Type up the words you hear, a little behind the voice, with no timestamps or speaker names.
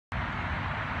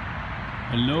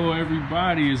Hello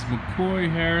everybody, it's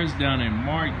McCoy Harris down at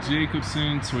Mark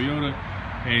Jacobson Toyota.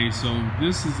 Hey, so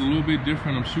this is a little bit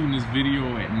different. I'm shooting this video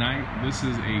at night. This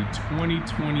is a 2020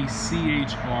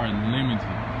 CHR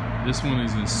Limited. This one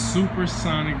is in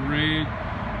supersonic red.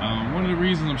 One of the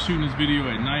reasons I'm shooting this video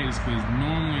at night is because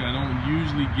normally I don't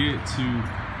usually get to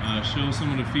show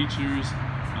some of the features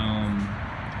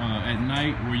at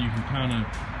night, where you can kind of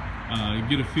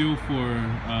get a feel for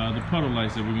the puddle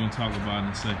lights that we're going to talk about in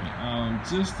a second.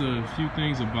 Just a few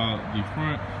things about the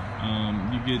front.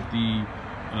 You get the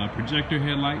projector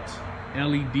headlights,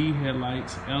 LED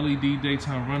headlights, LED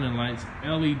daytime running lights,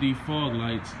 LED fog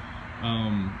lights.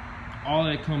 All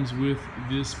that comes with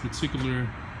this particular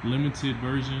limited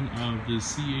version of the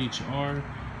CHR.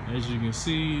 As you can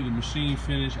see, the machine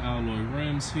finish alloy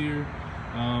rims here.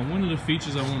 One of the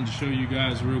features I wanted to show you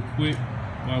guys real quick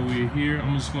while we're here,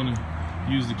 I'm just going to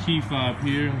use the key fob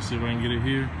here. Let's see if I can get it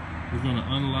here. We're going to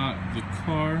unlock the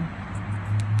car.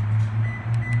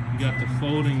 You got the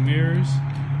folding mirrors,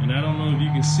 and I don't know if you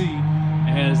can see,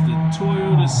 it has the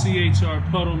Toyota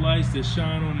CHR puddle lights that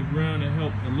shine on the ground that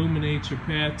help illuminate your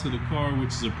path to the car,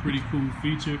 which is a pretty cool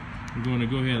feature. We're going to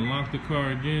go ahead and lock the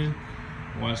car again.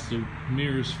 Watch the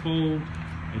mirrors fold.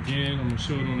 Again, I'm going to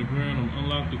show it on the ground. I'm going to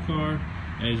unlock the car.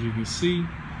 As you can see,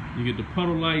 you get the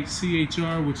puddle light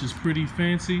CHR, which is pretty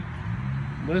fancy.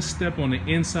 Let's step on the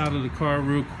inside of the car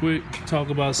real quick, talk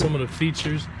about some of the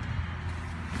features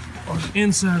on the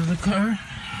inside of the car.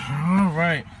 All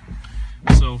right.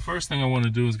 So first thing I want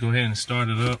to do is go ahead and start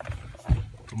it up.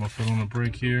 Put my foot on the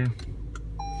brake here.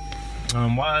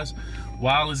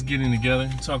 While it's getting together,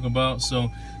 talk about,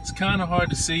 so it's kind of hard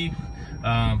to see,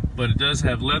 but it does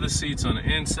have leather seats on the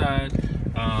inside,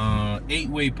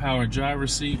 8-way power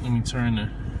driver's seat. Let me turn the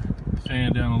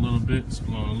fan down a little bit, it's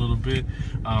blowing a little bit.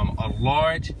 A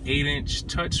large 8-inch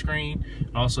touchscreen.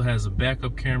 It also has a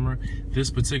backup camera. This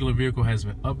particular vehicle has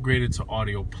been upgraded to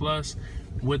Audio Plus.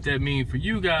 What that means for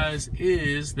you guys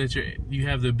is that you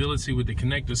have the ability with the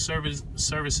Connected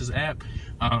Services app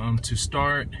to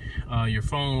start your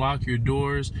phone, lock your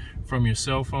doors from your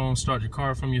cell phone, start your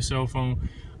car from your cell phone.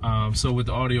 So with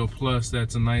the Audio Plus,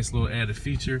 that's a nice little added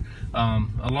feature.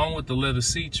 Along with the leather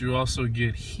seats, you also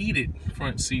get heated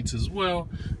front seats as well.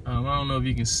 I don't know if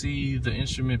you can see the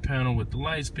instrument panel with the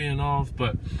lights being off,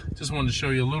 but just wanted to show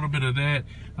you a little bit of that.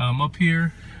 Up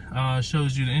here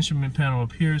shows you the instrument panel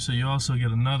up here, so you also get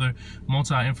another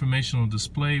multi-informational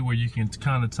display where you can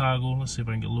kind of toggle. Let's see if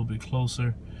I can get a little bit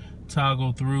closer.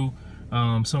 Toggle through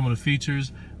some of the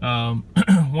features.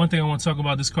 One thing I want to talk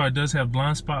about, this car does have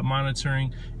blind spot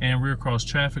monitoring and rear cross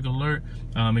traffic alert.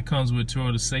 It comes with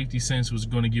Toyota Safety Sense, which is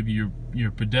going to give you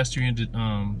your pedestrian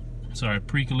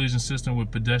pre-collision system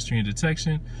with pedestrian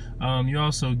detection. You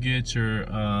also get your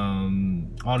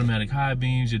automatic high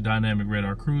beams, your dynamic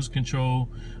radar cruise control,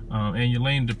 and your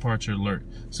lane departure alert.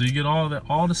 So you get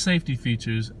all the safety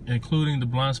features, including the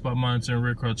blind spot monitoring,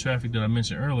 rear cross traffic that I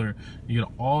mentioned earlier. You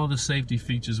get all the safety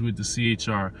features with the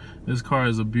CHR. This car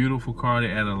is a beautiful car.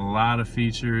 They added a lot of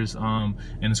features, and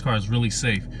this car is really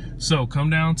safe. So come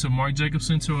down to Mark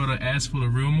Jacobson Toyota, ask for the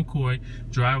real McCoy,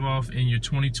 drive off in your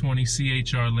 2020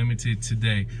 CHR Limited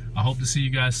today. I hope to see you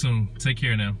guys soon. Take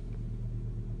care now.